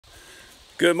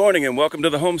Good morning and welcome to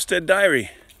the Homestead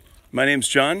Diary. My name's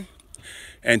John,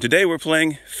 and today we're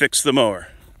playing Fix the Mower.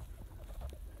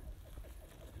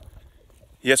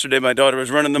 Yesterday my daughter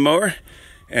was running the mower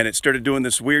and it started doing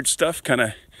this weird stuff, kind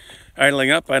of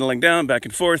idling up, idling down, back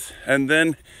and forth, and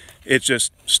then it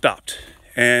just stopped.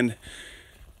 And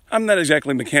I'm not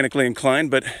exactly mechanically inclined,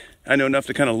 but I know enough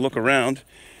to kind of look around.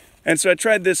 And so I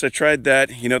tried this, I tried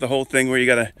that, you know, the whole thing where you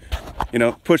gotta,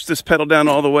 push this pedal down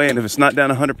all the way, and if it's not down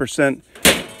 100%,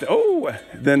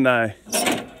 then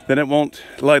it won't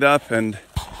light up, and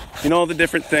all the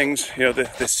different things,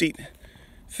 the seat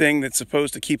thing that's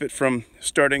supposed to keep it from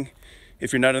starting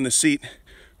if you're not in the seat,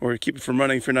 or keep it from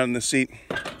running if you're not in the seat.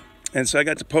 And so I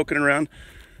got to poking around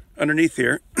underneath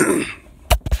here,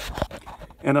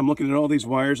 and I'm looking at all these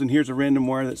wires, and here's a random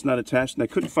wire that's not attached, and I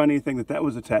couldn't find anything that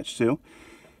was attached to.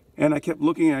 And I kept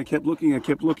looking, and I kept looking, and I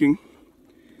kept looking,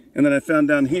 and then I found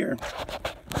down here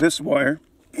this wire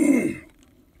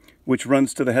which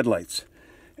runs to the headlights.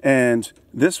 And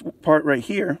this part right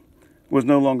here was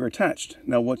no longer attached.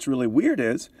 Now what's really weird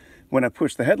is when I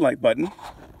pushed the headlight button,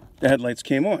 the headlights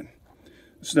came on.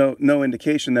 So no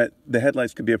indication that the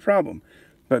headlights could be a problem.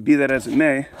 But be that as it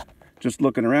may, just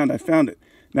looking around, I found it.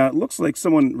 Now it looks like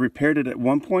someone repaired it at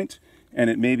one point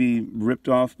and it maybe ripped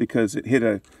off because it hit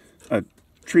a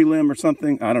tree limb or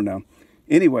something. I don't know.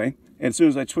 Anyway, as soon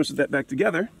as I twisted that back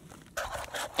together,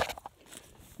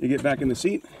 you get back in the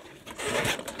seat,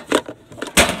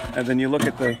 and then you look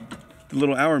at the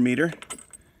little hour meter,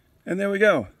 and there we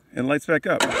go. It lights back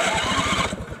up.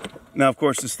 Now, of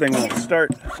course, this thing won't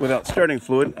start without starting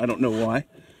fluid. I don't know why.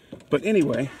 But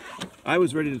anyway, I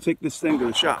was ready to take this thing to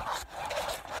the shop.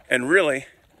 And really,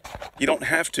 you don't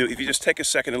have to if you just take a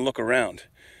second and look around.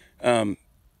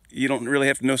 You don't really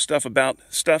have to know stuff about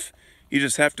stuff. You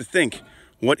just have to think,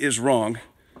 what is wrong?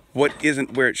 What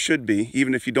isn't where it should be,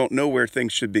 even if you don't know where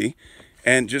things should be,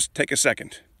 and just take a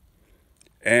second.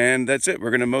 And that's it. We're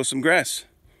going to mow some grass.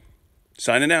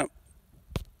 Signing out.